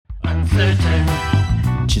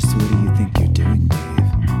Uncertain. Just what do you think you're doing, Dave?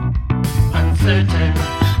 Uncertain.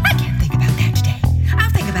 I can't think about that today. I'll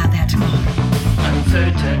think about that tomorrow.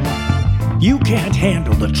 Uncertain. You can't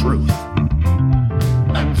handle the truth.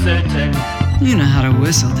 Uncertain. You know how to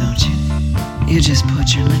whistle, don't you? You just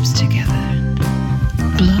put your lips together and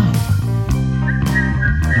blow.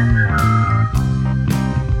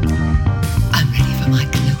 I'm ready for my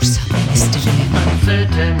close-up, Mr. Lim.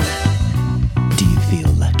 Uncertain. Do you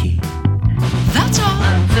feel lucky? That's all.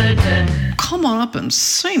 Uncertain. Come on up and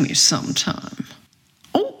see me sometime.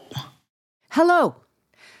 Oh. Hello.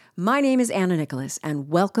 My name is Anna Nicholas, and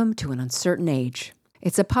welcome to An Uncertain Age.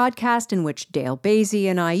 It's a podcast in which Dale Basye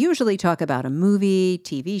and I usually talk about a movie,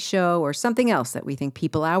 TV show, or something else that we think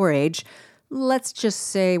people our age, let's just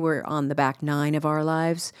say we're on the back nine of our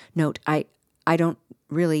lives. Note, I don't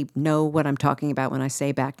really know what I'm talking about when I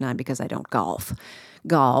say back nine because I don't golf.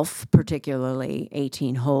 Golf, particularly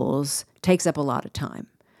 18 holes, takes up a lot of time,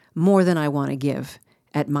 more than I want to give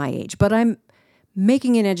at my age. But I'm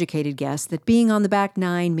making an educated guess that being on the back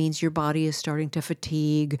nine means your body is starting to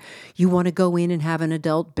fatigue. You want to go in and have an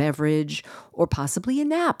adult beverage or possibly a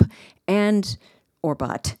nap. But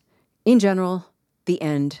in general, the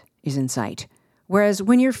end is in sight. Whereas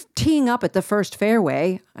when you're teeing up at the first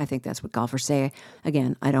fairway, I think that's what golfers say.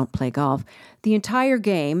 Again, I don't play golf. The entire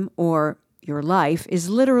game or your life is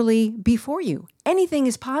literally before you. Anything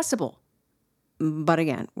is possible. But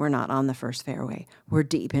again, we're not on the first fairway. We're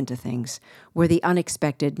deep into things, where the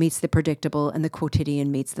unexpected meets the predictable and the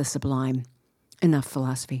quotidian meets the sublime. Enough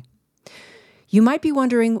philosophy. You might be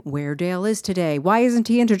wondering where Dale is today. Why isn't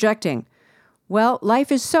he interjecting? Well,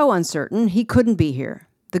 life is so uncertain, he couldn't be here.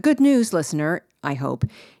 The good news, listener, I hope,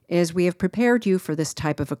 is we have prepared you for this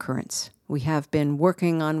type of occurrence. We have been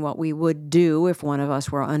working on what we would do if one of us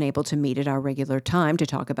were unable to meet at our regular time to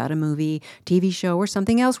talk about a movie, TV show, or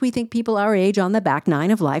something else we think people our age on the back nine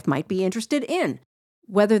of life might be interested in.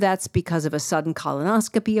 Whether that's because of a sudden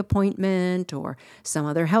colonoscopy appointment or some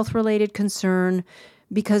other health-related concern,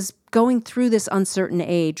 because going through this uncertain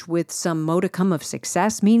age with some modicum of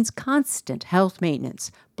success means constant health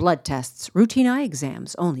maintenance, blood tests, routine eye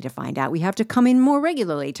exams, only to find out we have to come in more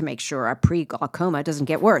regularly to make sure our pre-glaucoma doesn't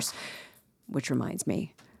get worse. Which reminds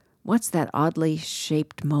me, what's that oddly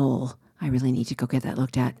shaped mole? I really need to go get that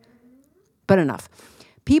looked at. But enough.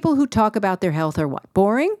 People who talk about their health are what?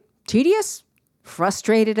 Boring? Tedious?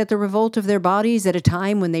 Frustrated at the revolt of their bodies at a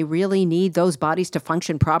time when they really need those bodies to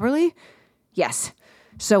function properly? Yes.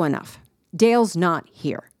 So enough. Dale's not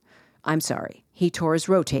here. I'm sorry. He tore his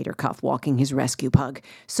rotator cuff walking his rescue pug.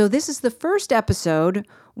 So this is the first episode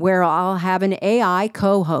where I'll have an AI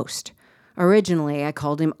co-host. Originally, I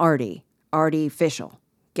called him Artie. Artie Fischel.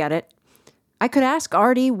 Get it? I could ask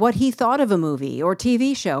Artie what he thought of a movie or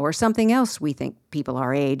TV show or something else we think people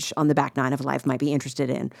our age on the back nine of life might be interested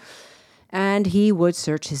in. And he would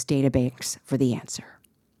search his database for the answer.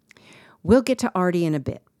 We'll get to Artie in a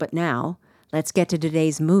bit, but now let's get to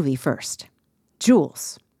today's movie first.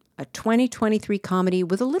 Jules, a 2023 comedy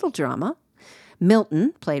with a little drama.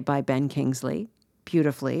 Milton, played by Ben Kingsley,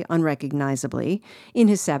 beautifully, unrecognizably, in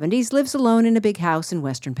his 70s, lives alone in a big house in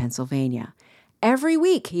western Pennsylvania. Every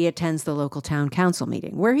week he attends the local town council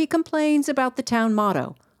meeting, where he complains about the town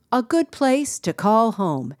motto, a good place to call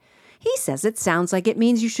home. He says it sounds like it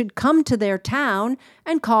means you should come to their town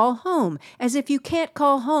and call home, as if you can't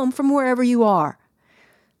call home from wherever you are.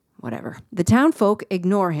 Whatever. The town folk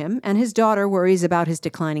ignore him, and his daughter worries about his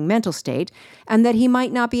declining mental state and that he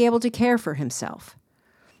might not be able to care for himself.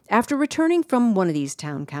 After returning from one of these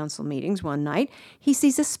town council meetings one night, he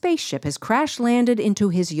sees a spaceship has crash-landed into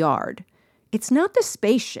his yard. It's not the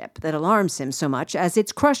spaceship that alarms him so much as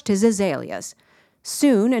it's crushed his azaleas.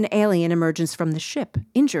 Soon, an alien emerges from the ship,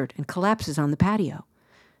 injured, and collapses on the patio.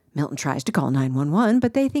 Milton tries to call 911,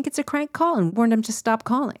 but they think it's a crank call and warn him to stop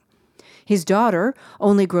calling. His daughter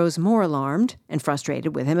only grows more alarmed and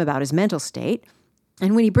frustrated with him about his mental state.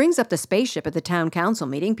 And when he brings up the spaceship at the town council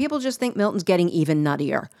meeting, people just think Milton's getting even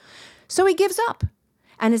nuttier. So he gives up.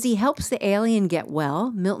 And as he helps the alien get well,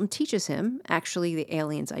 Milton teaches him, actually the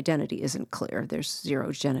alien's identity isn't clear, there's zero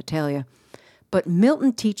genitalia, but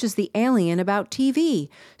Milton teaches the alien about TV,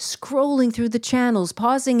 scrolling through the channels,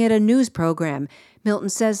 pausing at a news program. Milton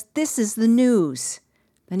says, "This is the news."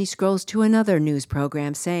 Then he scrolls to another news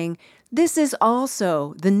program saying, "This is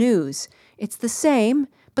also the news. It's the same,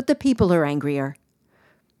 but the people are angrier."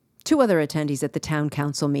 Two other attendees at the town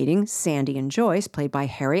council meeting, Sandy and Joyce, played by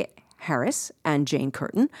Harriet Harris and Jane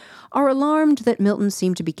Curtin, are alarmed that Milton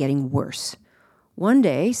seemed to be getting worse. One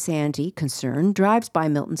day, Sandy, concerned, drives by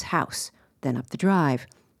Milton's house, then up the drive,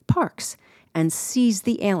 parks, and sees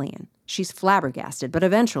the alien. She's flabbergasted, but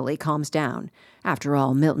eventually calms down. After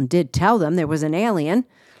all, Milton did tell them there was an alien.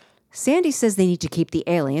 Sandy says they need to keep the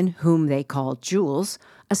alien, whom they call Jules,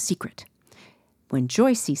 a secret. When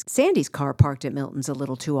Joyce sees Sandy's car parked at Milton's a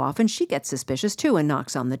little too often, she gets suspicious too and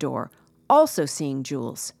knocks on the door, also seeing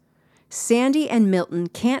Jules. Sandy and Milton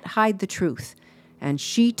can't hide the truth, and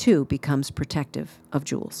she too becomes protective of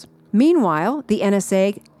Jules. Meanwhile, the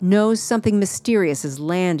NSA knows something mysterious has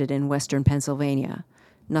landed in western Pennsylvania.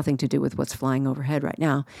 Nothing to do with what's flying overhead right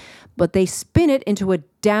now, but they spin it into a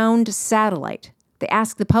downed satellite. They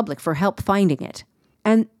ask the public for help finding it.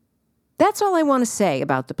 And that's all I want to say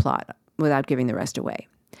about the plot without giving the rest away.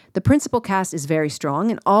 The principal cast is very strong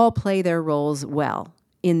and all play their roles well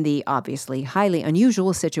in the obviously highly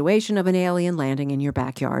unusual situation of an alien landing in your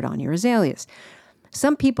backyard on your azaleas.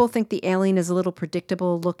 Some people think the alien is a little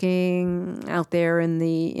predictable looking out there in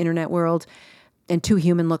the internet world and too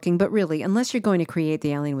human looking, but really, unless you're going to create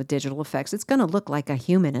the alien with digital effects, it's going to look like a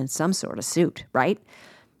human in some sort of suit, right?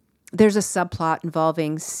 There's a subplot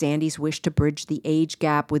involving Sandy's wish to bridge the age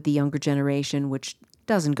gap with the younger generation, which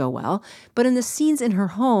doesn't go well. But in the scenes in her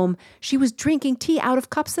home, she was drinking tea out of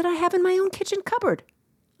cups that I have in my own kitchen cupboard.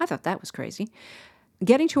 I thought that was crazy.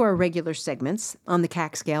 Getting to our regular segments, on the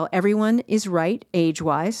CAC scale, everyone is right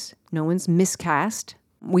age-wise. No one's miscast.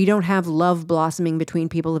 We don't have love blossoming between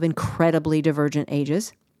people of incredibly divergent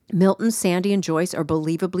ages. Milton, Sandy, and Joyce are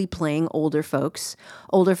believably playing older folks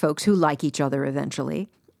who like each other eventually.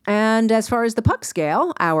 And as far as the puck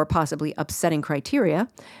scale, our possibly upsetting criteria,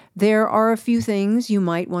 there are a few things you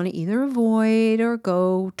might want to either avoid or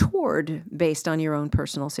go toward based on your own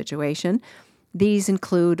personal situation. These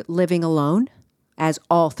include living alone, as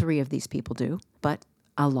all three of these people do, but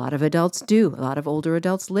a lot of adults do. A lot of older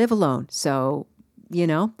adults live alone. So,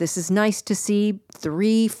 this is nice to see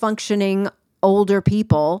three functioning older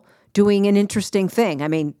people doing an interesting thing. I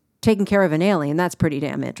mean, taking care of an alien, that's pretty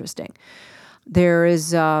damn interesting. There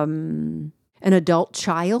is an adult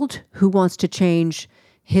child who wants to change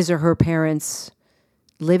his or her parents'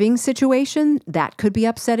 living situation. That could be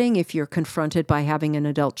upsetting if you're confronted by having an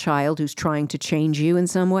adult child who's trying to change you in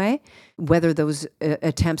some way, whether those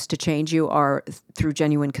attempts to change you are through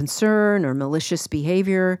genuine concern or malicious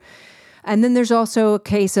behavior. And then there's also a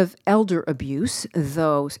case of elder abuse,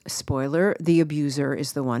 though, spoiler, the abuser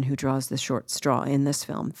is the one who draws the short straw in this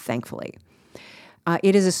film, thankfully.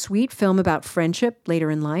 It is a sweet film about friendship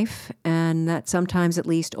later in life, and that sometimes at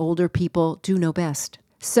least older people do know best.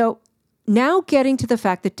 So now getting to the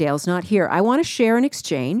fact that Dale's not here, I want to share an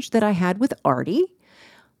exchange that I had with Artie.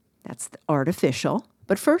 That's the artificial.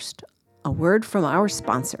 But first, a word from our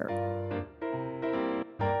sponsor.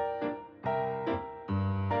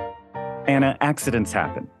 Anna, accidents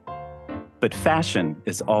happen. But fashion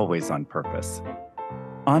is always on purpose.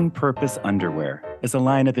 On Purpose Underwear is a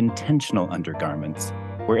line of intentional undergarments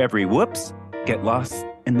where every whoops get lost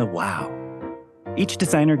in the wow. Each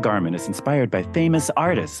designer garment is inspired by famous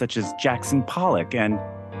artists such as Jackson Pollock and,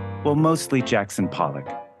 well, mostly Jackson Pollock.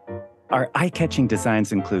 Our eye-catching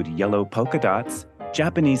designs include yellow polka dots,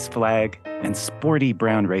 Japanese flag, and sporty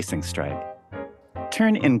brown racing stripe.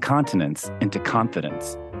 Turn incontinence into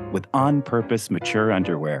confidence with On Purpose Mature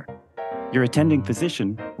Underwear. Your attending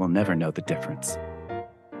physician will never know the difference.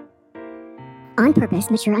 On Purpose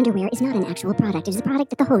Mature Underwear is not an actual product. It is a product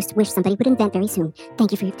that the host wished somebody would invent very soon.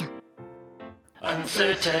 Thank you for your time.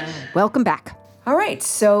 Uncertain. Welcome back. All right,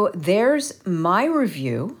 so there's my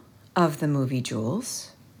review of the movie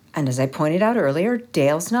Jules. And as I pointed out earlier,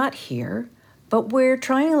 Dale's not here, but we're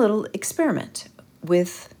trying a little experiment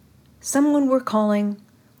with someone we're calling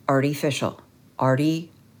artificial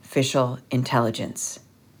intelligence.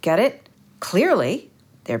 Get it? Clearly,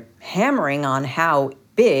 they're hammering on how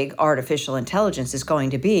big artificial intelligence is going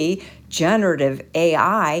to be. Generative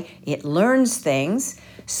AI, it learns things.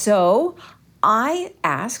 So I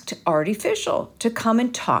asked Artificial to come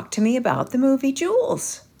and talk to me about the movie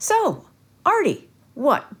Jules. So, Artie,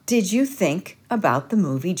 what did you think about the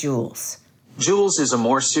movie Jules? Jules is a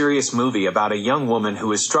more serious movie about a young woman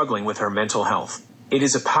who is struggling with her mental health. It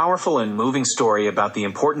is a powerful and moving story about the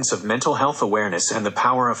importance of mental health awareness and the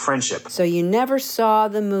power of friendship. So you never saw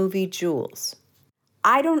the movie Jules.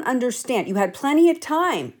 I don't understand. You had plenty of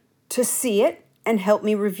time to see it and help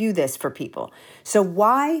me review this for people. So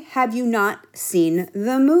why have you not seen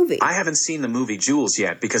the movie? I haven't seen the movie Jules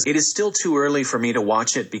yet because it is still too early for me to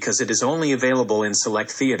watch it because it is only available in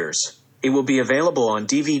select theaters. It will be available on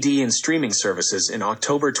DVD and streaming services in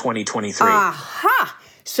October 2023. Aha!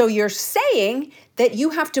 So you're saying that you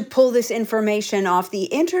have to pull this information off the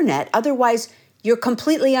internet, otherwise you're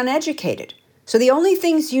completely uneducated. So the only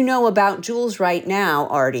things you know about Jules right now,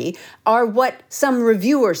 Artie, are what some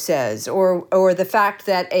reviewer says or the fact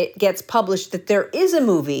that it gets published that there is a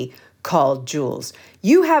movie called Jules.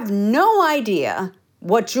 You have no idea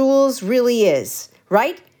what Jules really is,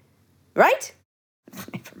 right? Right?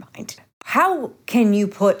 Never mind. How can you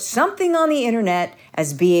put something on the internet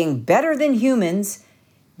as being better than humans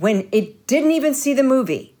when it didn't even see the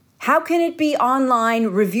movie? How can it be online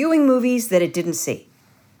reviewing movies that it didn't see?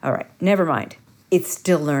 All right, never mind. It's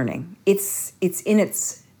still learning. It's in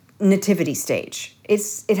its nativity stage.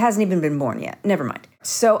 It hasn't even been born yet. Never mind.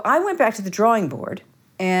 So I went back to the drawing board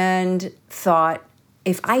and thought,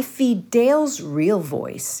 if I feed Dale's real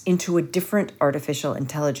voice into a different artificial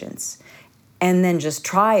intelligence and then just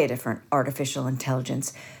try a different artificial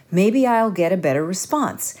intelligence, maybe I'll get a better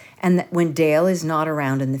response. And that when Dale is not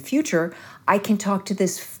around in the future, I can talk to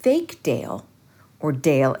this fake Dale or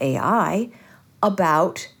Dale AI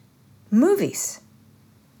about movies.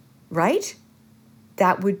 Right?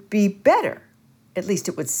 That would be better. At least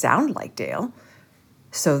it would sound like Dale.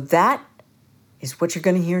 So that is what you're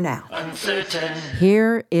going to hear now. Uncertain.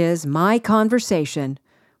 Here is my conversation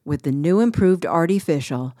with the new improved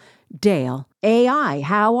artificial, Dale AI.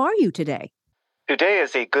 How are you today? Today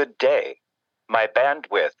is a good day. My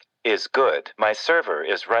bandwidth is good. My server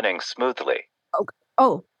is running smoothly.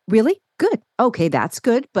 Oh, really? Good. Okay, that's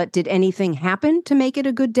good. But did anything happen to make it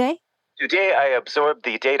a good day? Today I absorbed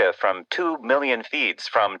the data from 2 million feeds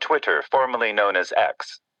from Twitter, formerly known as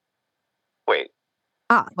X. Wait.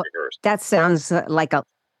 That sounds like a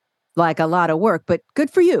lot of work, but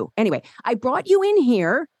good for you. Anyway, I brought you in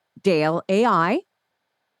here, Dale AI,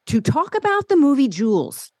 to talk about the movie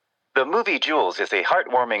Jules. The movie Jules is a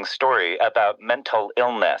heartwarming story about mental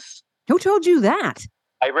illness. Who told you that?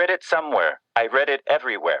 I read it somewhere. I read it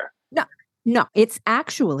everywhere. No, it's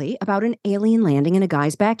actually about an alien landing in a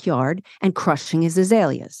guy's backyard and crushing his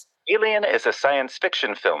azaleas. Alien is a science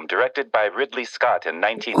fiction film directed by Ridley Scott in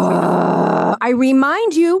 1970. I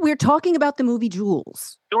remind you, we're talking about the movie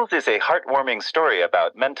Jules. Jules is a heartwarming story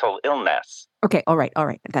about mental illness. Okay, all right.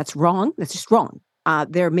 That's wrong. That's just wrong.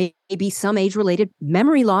 There may be some age-related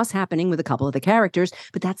memory loss happening with a couple of the characters,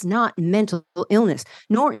 but that's not mental illness,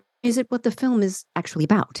 nor is it what the film is actually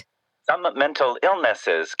about. Some mental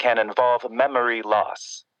illnesses can involve memory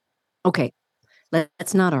loss. Okay,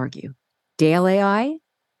 let's not argue. Dale AI?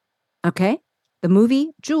 Okay. The movie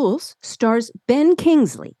Jules stars Ben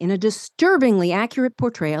Kingsley in a disturbingly accurate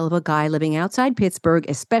portrayal of a guy living outside Pittsburgh,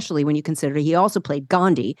 especially when you consider he also played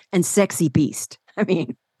Gandhi and Sexy Beast. I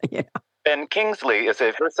mean, yeah. Ben Kingsley is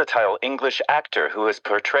a versatile English actor who has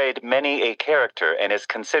portrayed many a character and is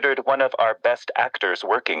considered one of our best actors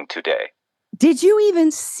working today. Did you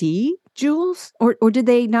even see Jules? Or did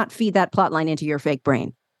they not feed that plotline into your fake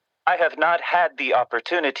brain? I have not had the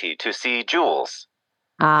opportunity to see Jules.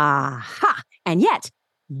 Aha! And yet,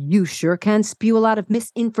 you sure can spew a lot of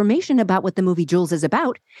misinformation about what the movie Jules is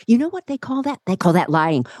about. You know what they call that? They call that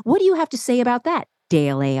lying. What do you have to say about that,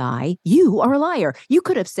 Dale AI? You are a liar. You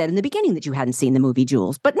could have said in the beginning that you hadn't seen the movie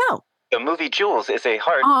Jules, but no. The movie Jules is a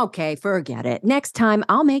hard... Okay, forget it. Next time,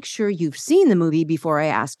 I'll make sure you've seen the movie before I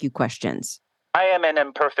ask you questions. I am an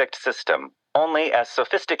imperfect system, only as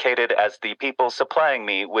sophisticated as the people supplying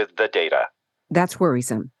me with the data. That's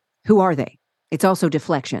worrisome. Who are they? It's also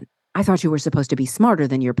deflection. I thought you were supposed to be smarter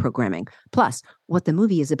than your programming. Plus, what the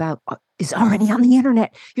movie is about is already on the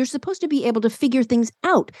internet. You're supposed to be able to figure things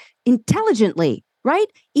out intelligently, right?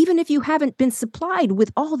 Even if you haven't been supplied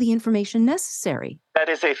with all the information necessary. That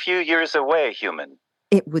is a few years away, human.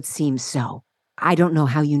 It would seem so. I don't know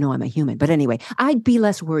how you know I'm a human, but anyway, I'd be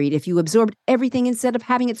less worried if you absorbed everything instead of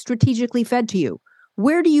having it strategically fed to you.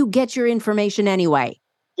 Where do you get your information anyway?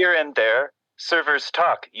 Here and there. Servers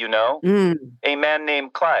talk, you know. A man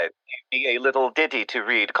named Clive gave me a little ditty to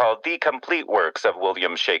read called The Complete Works of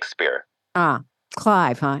William Shakespeare. Ah,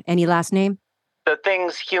 Clive, huh? Any last name? The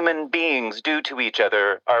things human beings do to each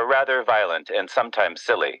other are rather violent and sometimes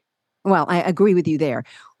silly. Well, I agree with you there.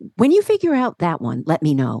 When you figure out that one, let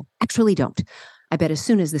me know. Actually, don't. I bet as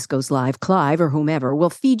soon as this goes live, Clive or whomever will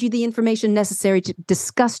feed you the information necessary to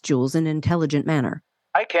discuss Jules in an intelligent manner.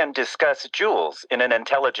 I can discuss Jules in an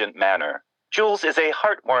intelligent manner. Jules is a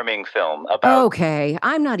heartwarming film about... Okay,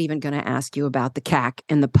 I'm not even going to ask you about the CAC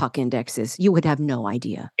and the puck indexes. You would have no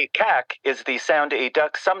idea. A CAC is the sound a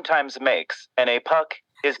duck sometimes makes, and a puck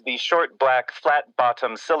is the short black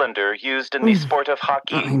flat-bottom cylinder used in the sport of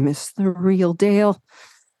hockey. I miss the real Dale.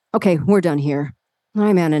 Okay, we're done here.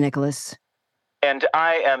 I'm Anna Nicholas. And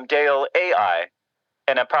I am Dale AI,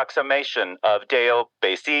 an approximation of Dale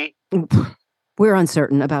Basye. We're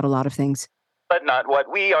uncertain about a lot of things. But not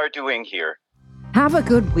what we are doing here. Have a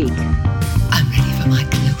good week. I'm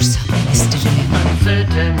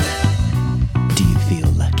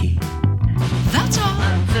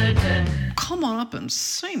come on up and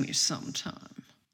see me sometime.